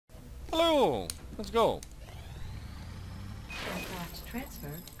Hello! Let's go. Aircraft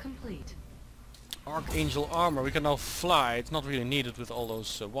transfer complete. Archangel armor. We can now fly. It's not really needed with all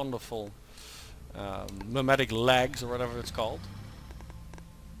those wonderful mimetic legs or whatever it's called.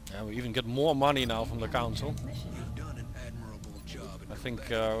 And we even get more money now from the council. You've done an admirable job. I think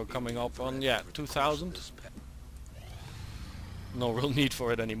we're coming up on 2,000. No real need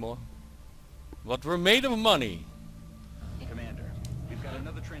for it anymore. But we're made of money. Commander, we've got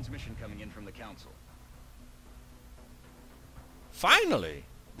another transmission coming in from the council. Finally!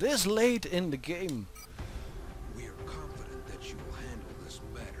 This late in the game. We are confident that you will handle this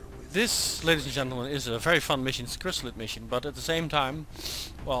matter with... This, ladies and gentlemen, is a very fun mission. It's a chrysalid mission, but at the same time,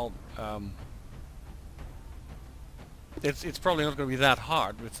 well, it's probably not going to be that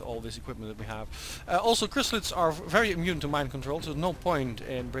hard with all this equipment that we have. Also, chrysalids are very immune to mind control, so there's no point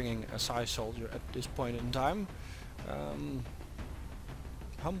in bringing a Psi soldier at this point in time.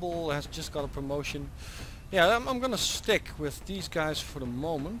 Humble has just got a promotion. Yeah, I'm gonna stick with these guys for the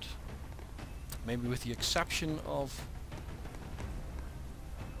moment. Maybe with the exception of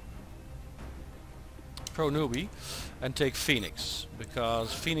Pro Newbie, and take Phoenix,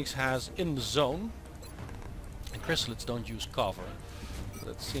 because Phoenix has in the zone, and chrysalids don't use cover.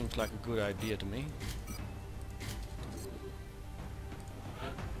 That seems like a good idea to me.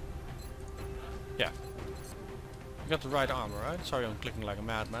 Yeah. You got the right armor, right? Sorry, I'm clicking like a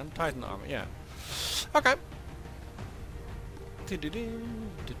madman. Titan armor, yeah. Okay.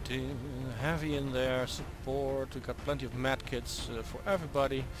 Heavy in there, support. We got plenty of medkits for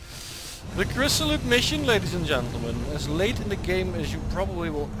everybody. The chrysalid mission, ladies and gentlemen, as late in the game as you probably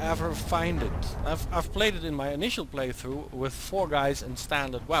will ever find it. I've played it in my initial playthrough with 4 guys and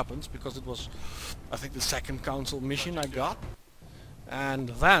standard weapons, because it was, I think, the second council mission I got. And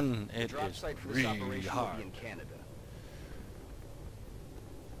then it is really hard.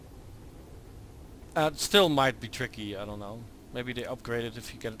 It still might be tricky, I don't know. Maybe they upgrade it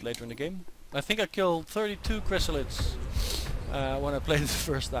if you get it later in the game. I think I killed 32 chrysalids when I played it the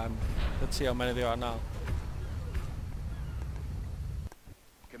first time. Let's see how many there are now.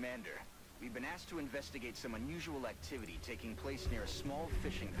 Commander, we've been asked to investigate some unusual activity taking place near a small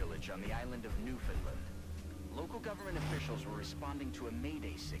fishing village on the island of Newfoundland. Local government officials were responding to a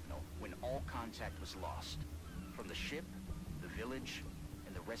mayday signal when all contact was lost. From the ship, the village,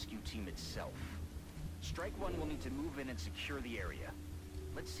 and the rescue team itself. Strike One will need to move in and secure the area.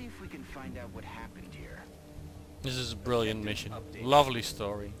 Let's see if we can find out what happened here. This is a brilliant mission. Lovely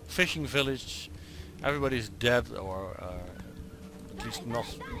story. Fishing village. Everybody's dead or at least not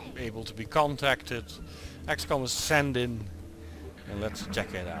able to be contacted. XCOM is sent in. And let's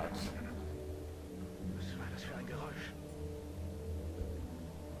check it out.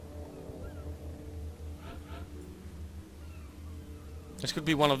 This could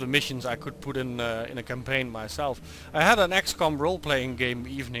be one of the missions I could put in a campaign myself. I had an XCOM role-playing game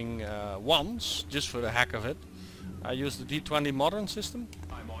evening once, just for the heck of it. I used the D20 modern system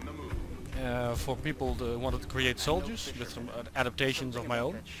for people who wanted to create soldiers with some adaptations of my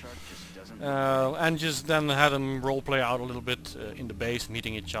own. And just then had them role-play out a little bit in the base,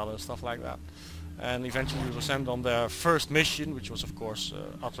 meeting each other, stuff like that. And eventually we were sent on their first mission, which was of course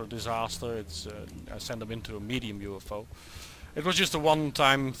utter disaster. I sent them into a medium UFO. It was just a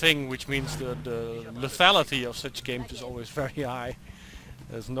one-time thing, which means the lethality of such games is always very high.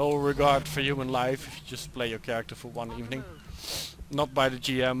 There's no regard for human life if you just play your character for one evening. Not by the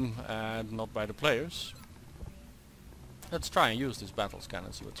GM and not by the players. Let's try and use this battle scan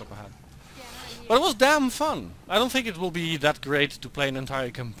and see what's up ahead. But it was damn fun. I don't think it will be that great to play an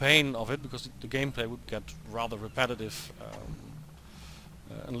entire campaign of it, because the gameplay would get rather repetitive.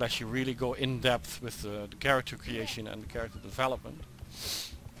 Unless you really go in depth with the character creation and the character development,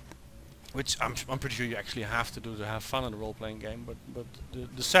 which I'm pretty sure you actually have to do to have fun in a role-playing game. But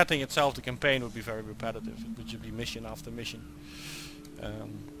the setting itself, the campaign, would be very repetitive. It would just be mission after mission.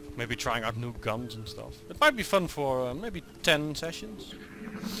 Maybe trying out new guns and stuff. It might be fun for maybe 10 sessions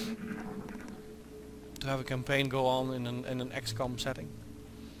to have a campaign go on in an XCOM setting.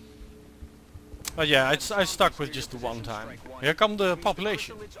 But yeah, I stuck with just the one time. Here come the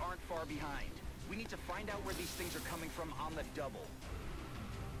population. Aren't far behind. We need to find out where these things are coming from on the double.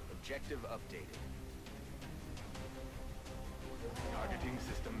 Objective updated. Targeting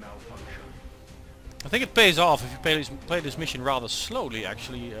system malfunction. I think it pays off if you play this mission rather slowly,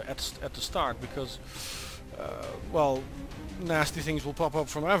 actually, at the start, because well, nasty things will pop up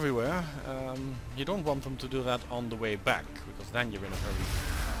from everywhere. You don't want them to do that on the way back, because then you're in a hurry.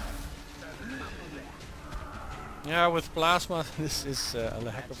 Yeah, with plasma this is a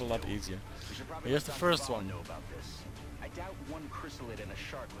heck of a lot easier. Here's the first one. I doubt one chrysalid and a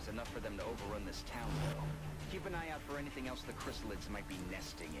shark was enough for them to overrun this town, though. Keep an eye out for anything else the chrysalids might be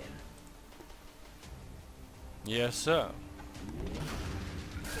nesting in. Yes, sir.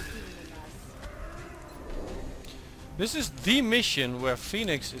 This is the mission where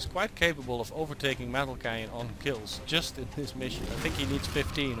Phoenix is quite capable of overtaking Metal Canyon on kills. Just in this mission. I think he needs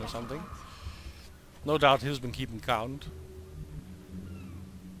 15 or something. No doubt he's been keeping count.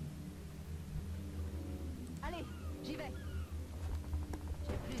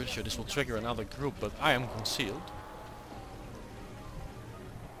 Pretty sure this will trigger another group, but I am concealed.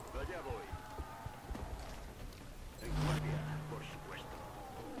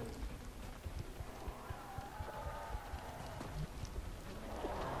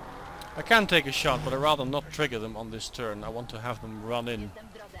 I can take a shot, but I'd rather not trigger them on this turn. I want to have them run in.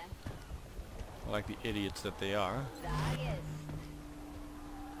 Like the idiots that they are.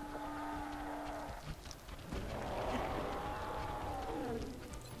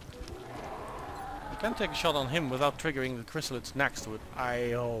 I can take a shot on him without triggering the chrysalids next to it.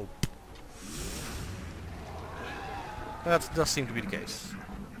 I hope. That does seem to be the case.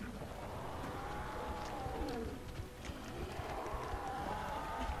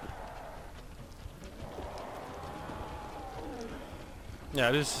 Yeah,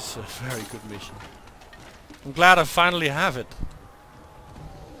 this is a very good mission. I'm glad I finally have it.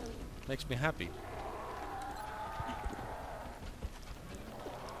 Makes me happy.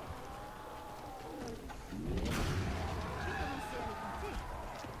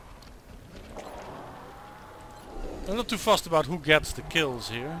 I'm not too fussed about who gets the kills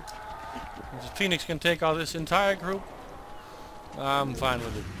here. If Phoenix can take out this entire group, I'm fine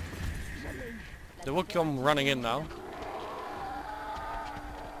with it. They will come running in now.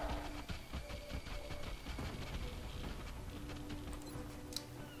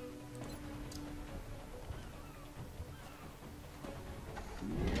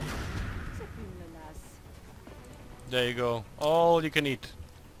 There you go. All you can eat.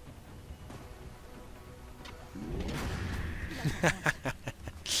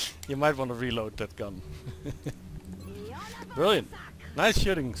 You might want to reload that gun. Brilliant. Nice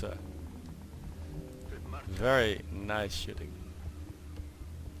shooting, sir. Very nice shooting.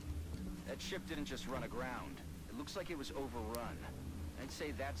 That ship didn't just run aground. It looks like it was overrun. I'd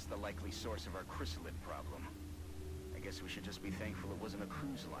say that's the likely source of our chrysalid problem. I guess we should just be thankful it wasn't a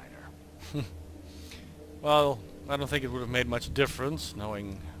cruise liner. Well, I don't think it would have made much difference,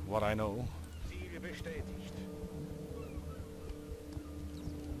 knowing what I know.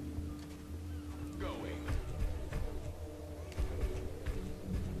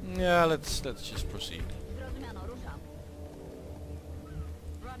 Yeah, let's just proceed.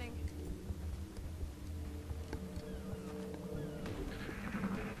 Running.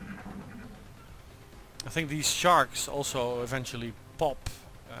 I think these sharks also eventually pop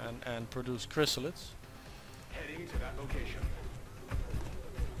and produce chrysalids. Heading to that location.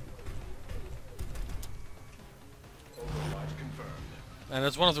 Overwatch confirmed. And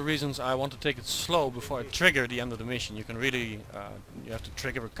that's one of the reasons I want to take it slow before I trigger the end of the mission. You can really, you have to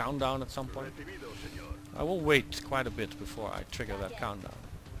trigger a countdown at some point. I will wait quite a bit before I trigger that countdown.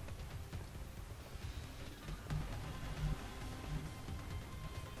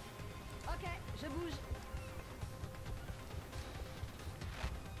 Okay, je bouge.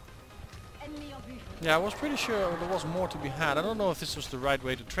 Ennemi en vue. Yeah, I was pretty sure there was more to be had. I don't know if this was the right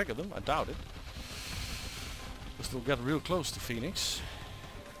way to trigger them. I doubt it. Because they'll get real close to Phoenix.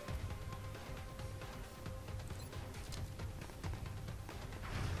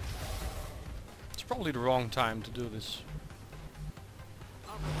 Probably the wrong time to do this.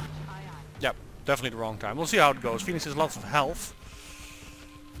 Yep, definitely the wrong time. We'll see how it goes. Phoenix has lots of health.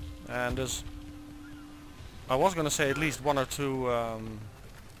 And there's... I was gonna say at least one or two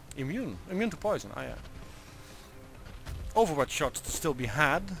immune to poison. Yeah. Overwatch shots to still be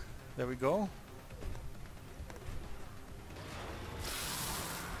had. There we go.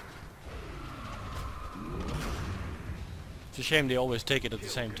 It's a shame they always take it at the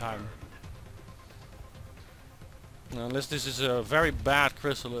same time. Unless this is a very bad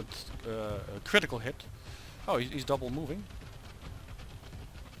chrysalid critical hit. Oh, he's double moving.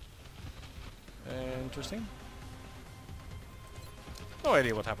 Interesting. No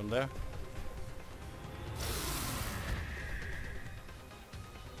idea what happened there.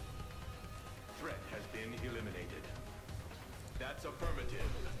 Threat has been eliminated. That's affirmative.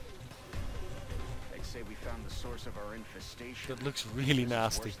 I'd say we found the source of our infestation. That looks really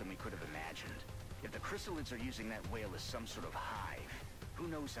nasty. Worse than we could have imagined. If the chrysalids are using that whale as some sort of hive, who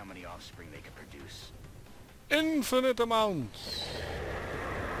knows how many offspring they could produce? Infinite amounts.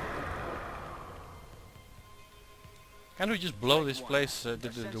 Can't we just blow this place,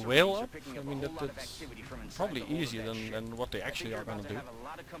 the whale up? I mean, that's probably easier than what they actually are going to do. Have a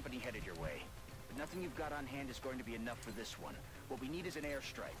lot of company headed your way, but nothing you've got on hand is going to be enough for this one. What we need is an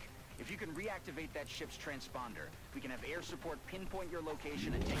airstrike. If you can reactivate that ship's transponder, we can have air support pinpoint your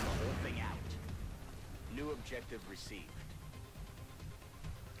location and take the whole thing out. New objective received.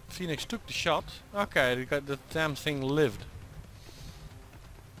 Phoenix took the shot. Okay, the damn thing lived.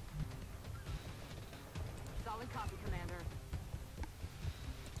 Solid copy, Commander.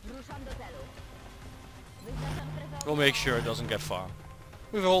 We'll make sure it doesn't get far.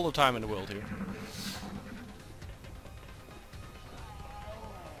 We have all the time in the world here.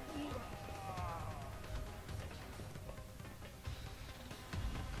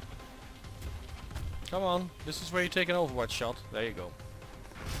 Come on, this is where you take an Overwatch shot. There you go.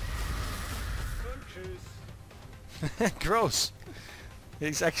 Gross.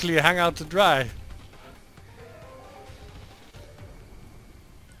 He's actually hung out to dry.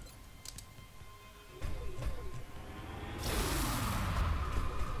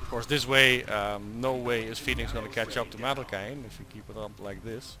 Of course, this way, no way is Phoenix gonna catch up to Madelkane if you keep it up like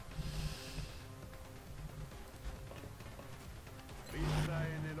this.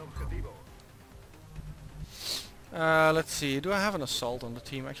 Let's see, do I have an assault on the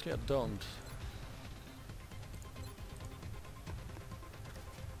team? Actually I don't.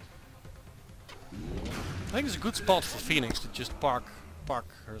 I think it's a good spot for Phoenix to just park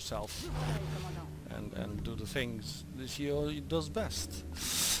herself and do the things that she does best.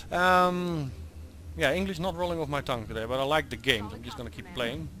 Yeah, English not rolling off my tongue today, but I like the game, so I'm just gonna keep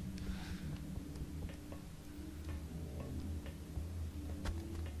playing.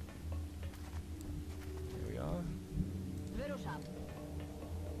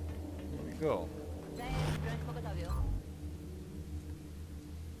 Go.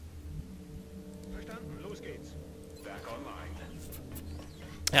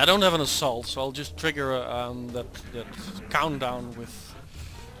 Yeah, I don't have an assault, so I'll just trigger that countdown with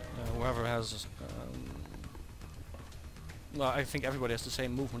whoever has. No, I think everybody has the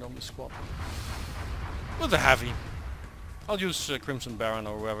same movement on the squad. With a heavy. I'll use Crimson Baron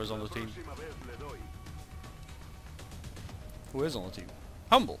or whoever's on the team. Who is on the team?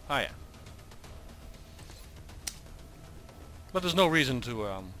 Humble. Ah, yeah. But there's no reason to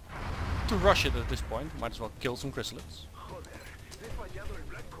rush it at this point. Might as well kill some chrysalids.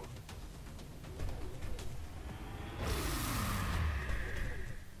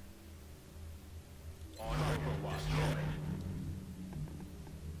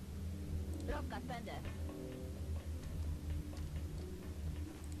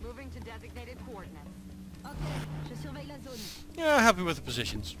 Moving to designated coordinates. Okay, je surveille la zone. Yeah, happy with the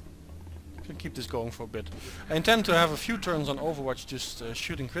positions. Can keep this going for a bit. I intend to have a few turns on Overwatch just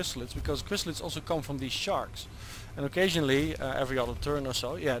shooting chrysalids, because chrysalids also come from these sharks. And occasionally, every other turn or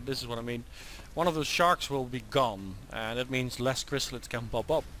so, yeah, this is what I mean, one of those sharks will be gone, and that means less chrysalids can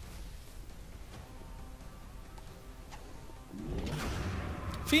pop up.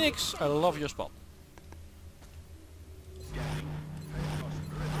 Phoenix, I love your spot.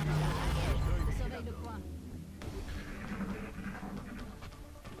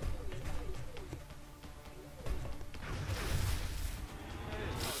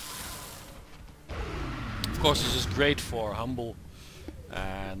 Of course, this is great for Humble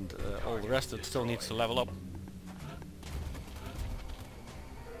and all the rest that still needs to level up.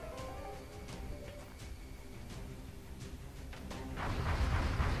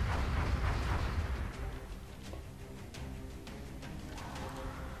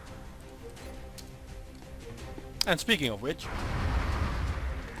 And speaking of which,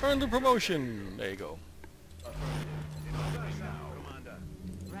 earn the promotion. There you go.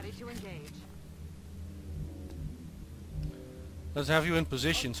 Ready to engage. Let's have you in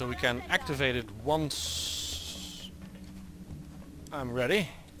position so we can activate it once I'm ready.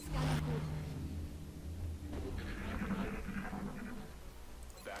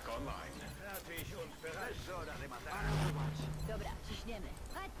 Back online. Dobra, ciśniemy.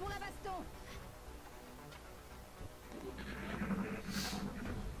 Prête pour la baston.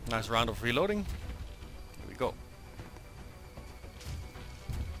 Nice round of reloading. Here we go.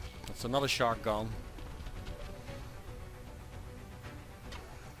 That's another shark gone.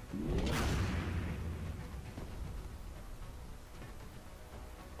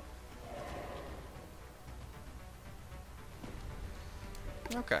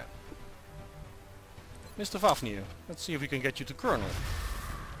 Okay. Mr. Fafnir, let's see if we can get you to Colonel.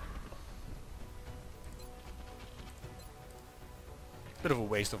 Bit of a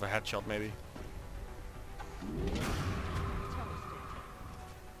waste of a headshot maybe.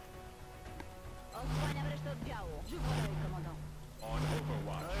 Osłaniam resztę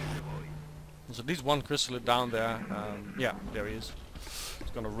There's at least one chrysalid down there. Yeah, there he is. He's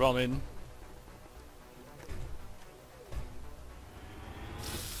gonna run in.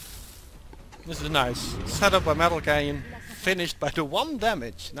 This is nice. Set up by Metal Canyon. Finished by the 1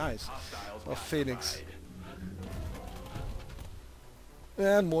 damage. Nice. Of Phoenix.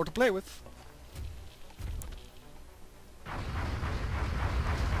 And more to play with.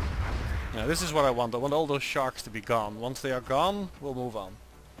 Now this is what I want. I want all those sharks to be gone. Once they are gone, we'll move on.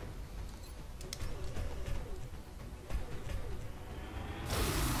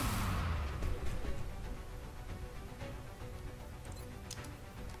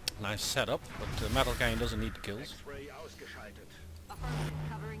 Nice setup, but Metal Canyon doesn't need the kills. Affirmative,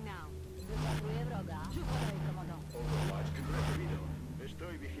 covering now.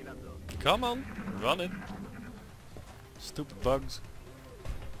 Come on, run it. Stupid bugs.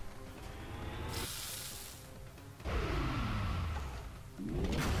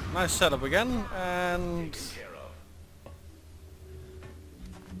 Nice setup again, and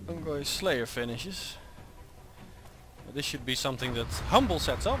Ungoy Slayer finishes. This should be something that Humble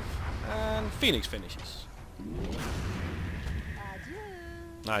sets up, and Phoenix finishes.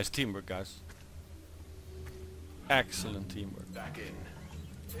 Nice teamwork, guys. Excellent teamwork. Got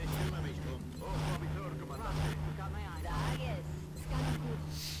my eyes.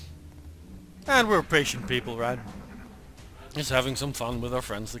 And we're patient people, right? Just having some fun with our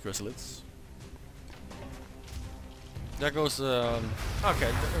friends, the chrysalids. There goes okay,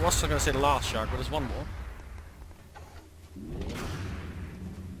 I was gonna say the last shark, but there's one more.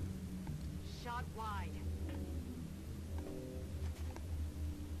 Shot wide.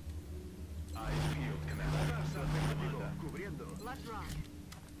 Let's rock.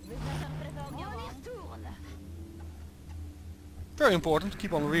 Very important,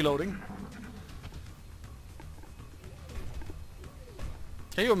 keep on reloading.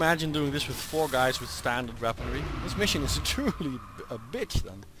 Can you imagine doing this with 4 guys with standard weaponry? This mission is truly a bitch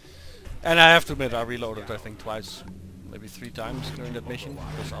then. And I have to admit, I reloaded I think twice, maybe 3 times during that mission,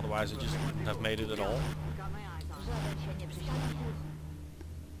 because otherwise I just wouldn't have made it at all. Got my eyes on.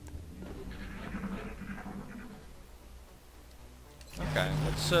 Okay,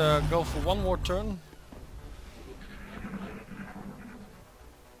 let's go for one more turn.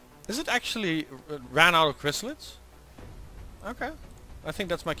 Is it actually ran out of chrysalids? Okay, I think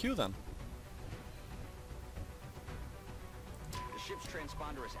that's my cue then. The ship's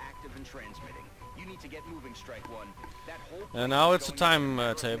transponder is active and transmitting. You need to get moving, Strike One. That whole And now it's a time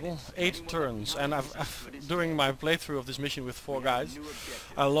table, 8 turns, and during my playthrough of this mission with 4 guys,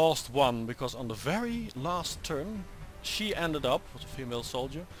 I lost 1 because on the very last turn, she ended up, was a female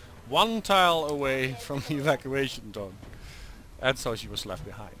soldier, 1 tile away from the evacuation zone, and so she was left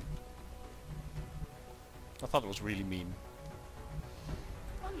behind. I thought it was really mean.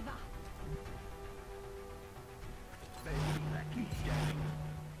 On y va.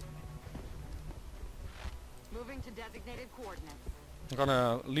 Moving to designated coordinates. I'm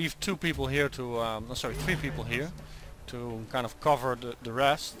gonna leave 2 people here to, sorry, 3 people here to kind of cover the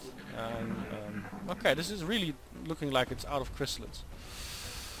rest. And, okay, this is really looking like it's out of chrysalids.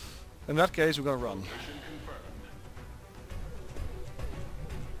 In that case, we're gonna run.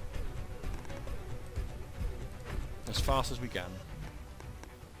 As fast as we can.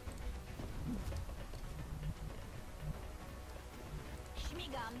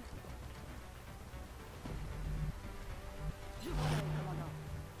 Schmigam.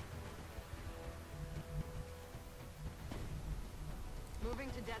 Moving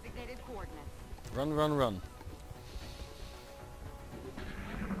to designated coordinates. Run, run, run.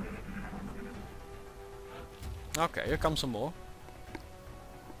 Okay, here comes some more.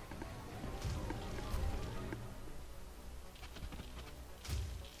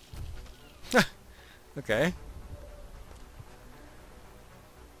 Okay.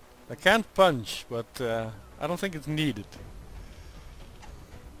 I can't punch, but I don't think it's needed.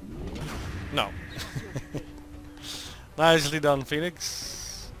 No. Nicely done,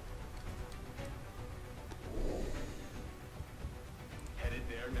 Phoenix. Headed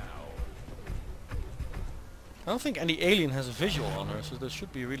there now. I don't think any alien has a visual on her, so there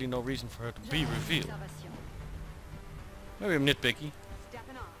should be really no reason for her to be revealed. Maybe I'm nitpicky.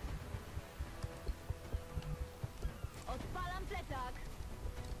 Stepping off. Odpalam plecak.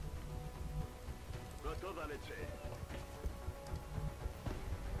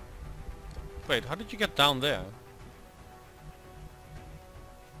 Wait, how did you get down there?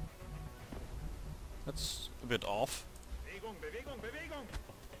 That's a bit off.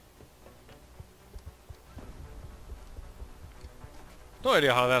 No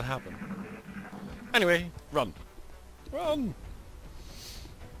idea how that happened. Anyway, run. Run!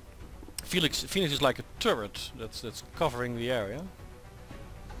 Phoenix is like a turret that's covering the area.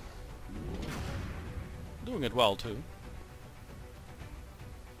 Doing it well too.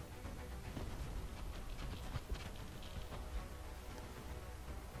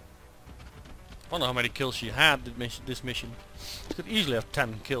 I wonder how many kills she had this mission. She could easily have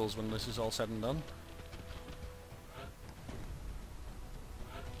 10 kills when this is all said and done.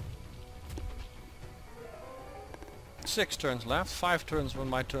 Six turns left, 5 turns when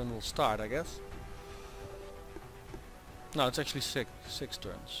my turn will start, I guess. No, it's actually six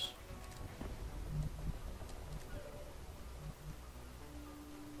turns.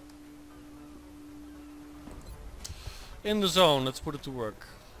 In the zone, let's put it to work.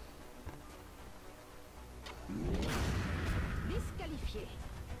 Disqualifié.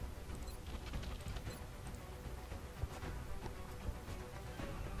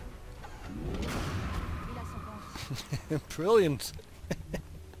 Il a son temps. Brilliant.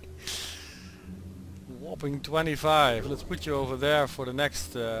 Whopping 25. Let's put you over there for the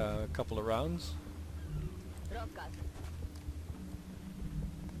next couple of rounds. Broadcast.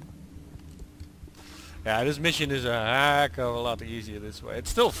 Yeah, this mission is a heck of a lot easier this way. It's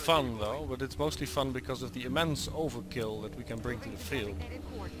still fun though, but it's mostly fun because of the immense overkill that we can bring to the field. Designated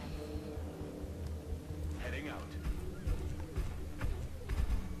coordinates. Heading out.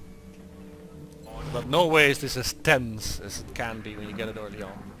 But no way is this as tense as it can be when you get it early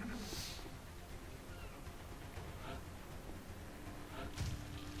on.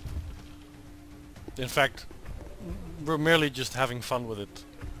 In fact, we're merely just having fun with it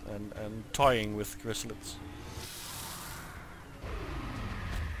and toying with chrysalids.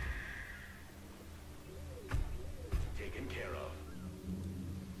 Taken care of.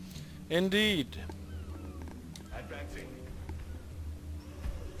 Indeed. Advancing.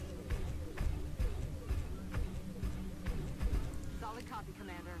 Solid copy,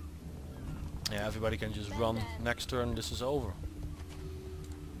 Commander. Yeah, everybody can just run. Next turn this is over.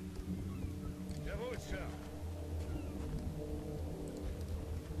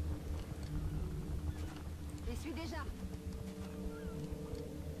 Les suis déjà.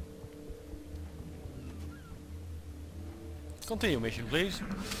 Continue mission please.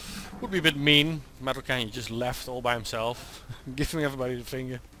 Would be a bit mean. Metal Canyon just left all by himself. Giving everybody the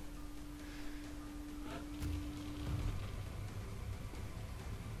finger.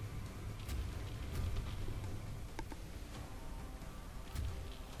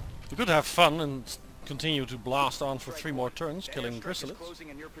 We could have fun and continue to blast on for 3 more turns, killing Airstrike is chrysalids. closing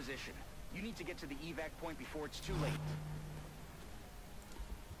in your position. You need to get to the evac point before it's too late.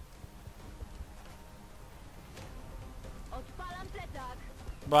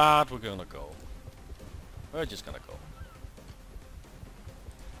 But we're gonna go. We're just gonna go.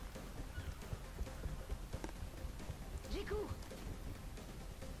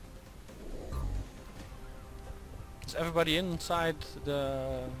 Is everybody inside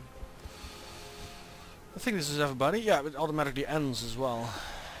the... I think this is everybody. Yeah, it automatically ends as well.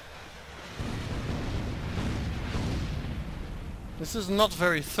 This is not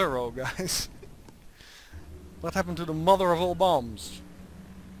very thorough, guys. What happened to the mother of all bombs?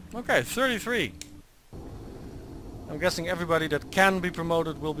 Okay, 33. I'm guessing everybody that can be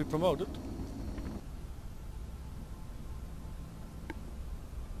promoted will be promoted.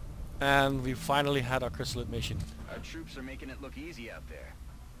 And we finally had our chrysalid mission. Our troops are making it look easy out there.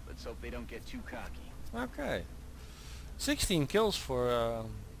 Let's hope they don't get too cocky. Okay. 16 kills for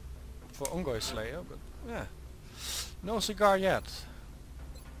Ongoy Slayer, but yeah. No cigar yet.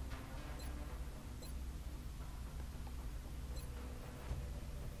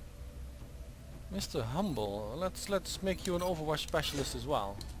 Mr. Humble, let's make you an Overwatch specialist as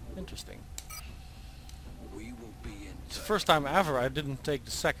well. Interesting. We will be in It's the first time ever I didn't take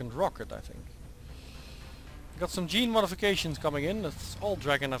the second rocket, I think. Got some gene modifications coming in. That's all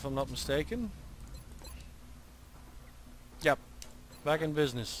Dragon if I'm not mistaken. Yep. Back in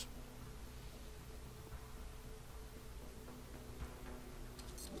business.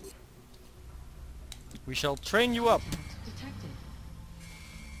 We shall train you up.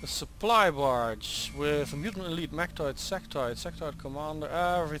 A supply barge with a mutant elite, Mactoid, Sectoid commander,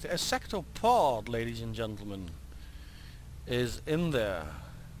 everything. A sectopod, ladies and gentlemen, is in there.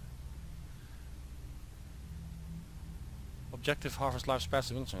 Objective harvest live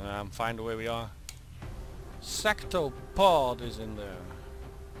specimens. I'm fine the way we are. Sectopod is in there.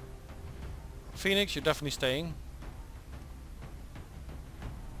 Phoenix, you're definitely staying.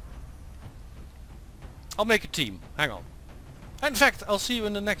 I'll make a team. Hang on. In fact, I'll see you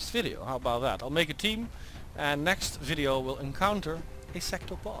in the next video. How about that? I'll make a team and next video will encounter a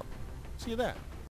sectopod. See you there.